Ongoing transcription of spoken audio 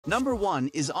Number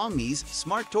 1 is Ongmies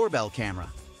Smart Doorbell Camera.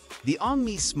 The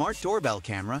Ongmies Smart Doorbell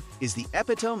Camera is the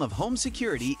epitome of home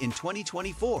security in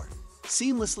 2024,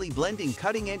 seamlessly blending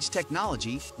cutting-edge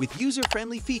technology with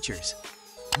user-friendly features.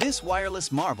 This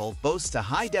wireless marvel boasts a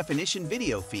high-definition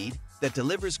video feed that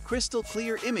delivers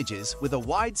crystal-clear images with a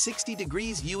wide 60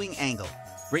 degrees viewing angle,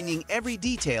 bringing every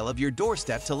detail of your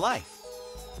doorstep to life.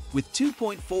 With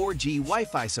 2.4G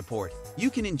Wi-Fi support,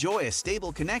 you can enjoy a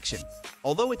stable connection,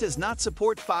 although it does not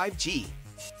support 5G.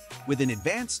 With an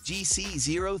advanced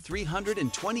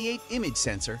GC0328 image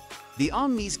sensor, the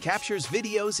Ongmies captures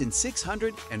videos in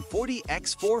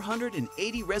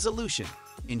 640x480 resolution,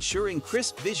 ensuring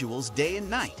crisp visuals day and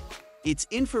night. Its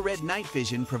infrared night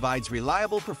vision provides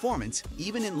reliable performance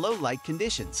even in low-light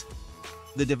conditions.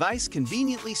 The device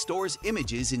conveniently stores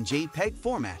images in JPEG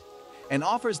format and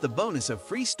offers the bonus of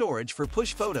free storage for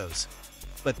push photos.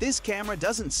 But this camera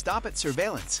doesn't stop at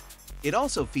surveillance. It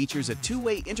also features a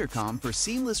two-way intercom for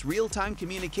seamless real-time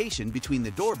communication between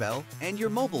the doorbell and your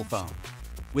mobile phone.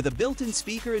 With a built-in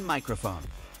speaker and microphone,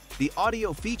 the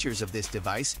audio features of this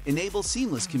device enable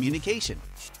seamless communication.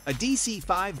 A DC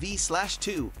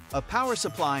 5V/2, a power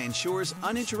supply ensures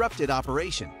uninterrupted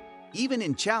operation, even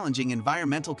in challenging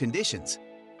environmental conditions.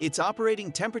 Its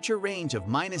operating temperature range of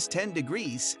 -10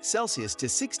 degrees Celsius to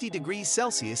 60 degrees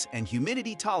Celsius and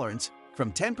humidity tolerance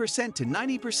from 10% to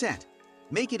 90%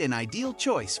 make it an ideal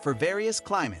choice for various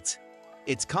climates.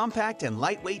 Its compact and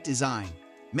lightweight design,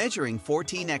 measuring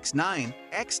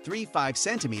 14x9x35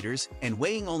 centimeters and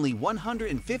weighing only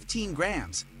 115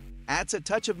 grams, adds a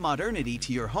touch of modernity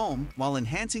to your home while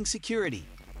enhancing security.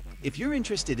 If you're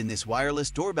interested in this wireless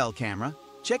doorbell camera,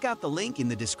 check out the link in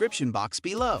the description box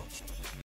below.